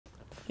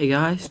Hey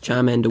guys,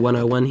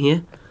 Charmander101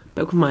 here,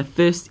 back with my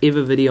first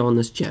ever video on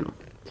this channel.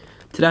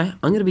 Today,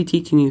 I'm going to be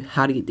teaching you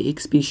how to get the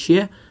XP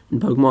share in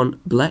Pokemon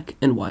Black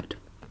and White.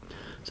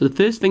 So the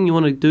first thing you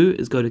want to do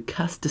is go to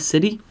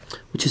Castelia,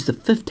 which is the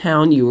 5th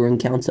town you will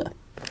encounter.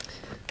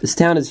 This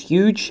town is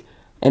huge,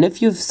 and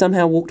if you've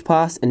somehow walked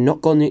past and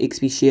not gotten your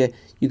XP share,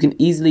 you can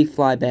easily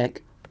fly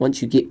back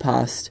once you get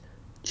past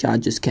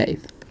Charge's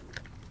Cave.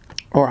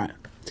 Alright,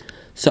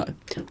 so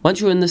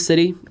once you're in the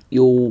city,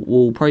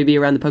 will probably be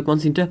around the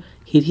Pokemon Center.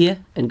 Head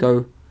here and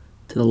go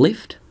to the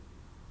left.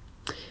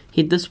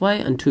 Head this way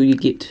until you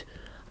get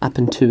up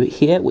into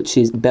here, which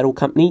is Battle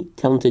Company,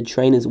 Talented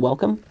Trainers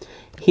Welcome.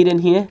 Head in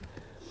here.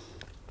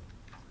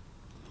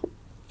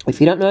 If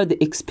you don't know, the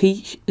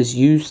XP is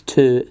used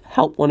to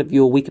help one of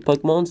your weaker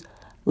Pokemons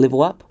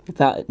level up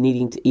without it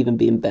needing to even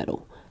be in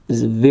battle. It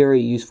is a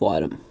very useful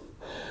item.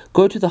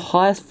 Go to the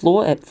highest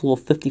floor at floor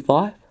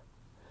 55.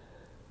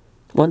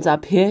 Once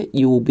up here,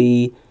 you will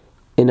be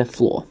in a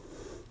floor.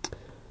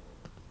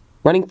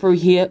 Running through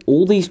here,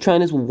 all these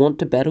trainers will want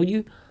to battle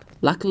you.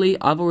 Luckily,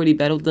 I've already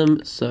battled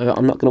them, so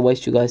I'm not going to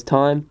waste you guys'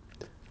 time.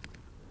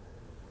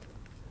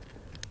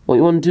 What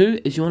you want to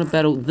do is you want to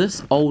battle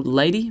this old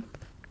lady.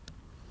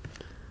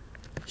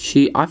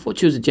 I thought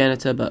she was a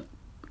janitor, but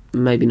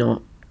maybe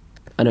not.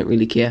 I don't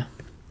really care.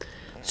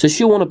 So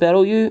she'll want to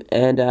battle you,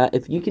 and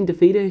if you can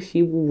defeat her,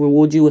 she will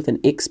reward you with an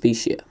XP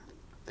share.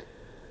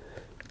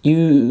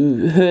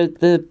 You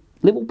heard the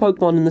level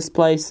Pokemon in this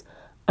place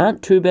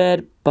aren't too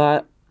bad,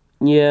 but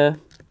yeah,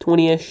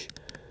 20-ish.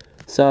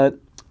 So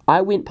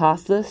I went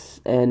past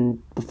this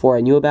and before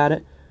I knew about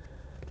it.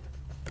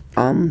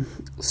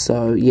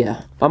 So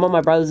yeah, I'm on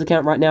my brother's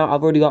account right now.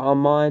 I've already got on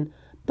mine,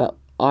 but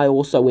I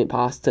also went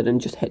past it and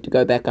just had to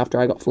go back after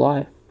I got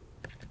Fly.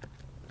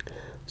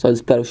 So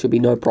this battle should be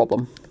no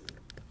problem.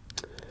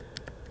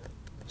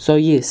 So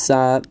yes,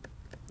 this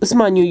is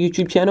my new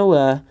YouTube channel.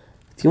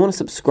 If you want to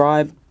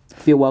subscribe,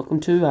 feel welcome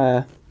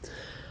to.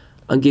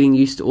 I'm getting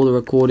used to all the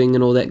recording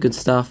and all that good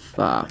stuff.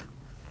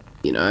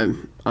 You know,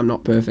 I'm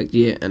not perfect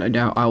yet, and I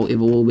doubt I ever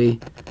will be.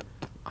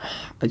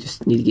 I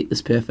just need to get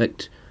this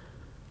perfect.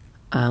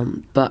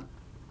 But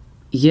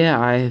yeah,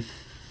 I've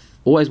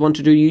always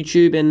wanted to do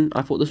YouTube, and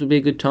I thought this would be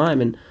a good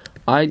time, and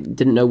I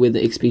didn't know where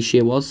the XP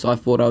share was, so I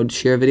thought I would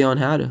share a video on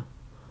how to.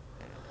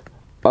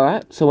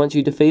 Alright, so once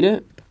you defeat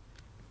it,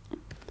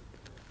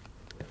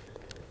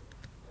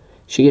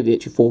 she gives you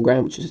actually 4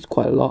 grand, which is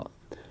quite a lot.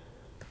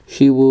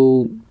 She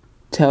will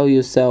tell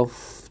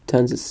yourself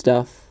tons of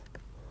stuff,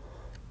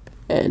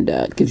 and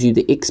gives you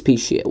the XP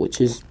share,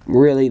 which is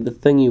really the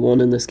thing you want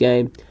in this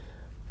game.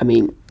 I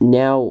mean,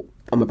 now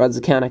on my brother's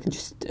account, I can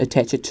just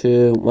attach it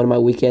to one of my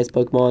weak-ass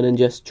Pokemon and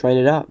just train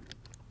it up.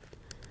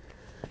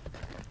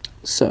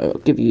 So, I'll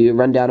give you a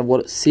rundown of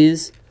what it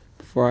says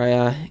before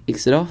I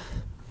exit off.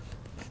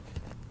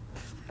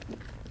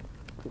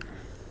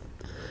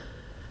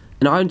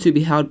 An item to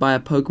be held by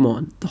a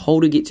Pokemon. The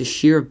holder gets a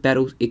share of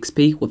battle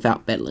XP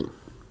without battling.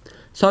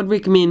 So I'd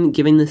recommend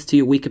giving this to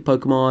your weaker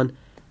Pokemon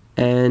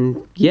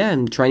and yeah,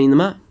 and training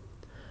them up.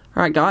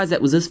 Alright guys,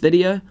 that was this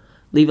video.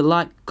 Leave a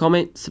like,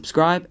 comment,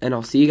 subscribe, and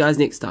I'll see you guys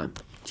next time.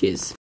 Cheers.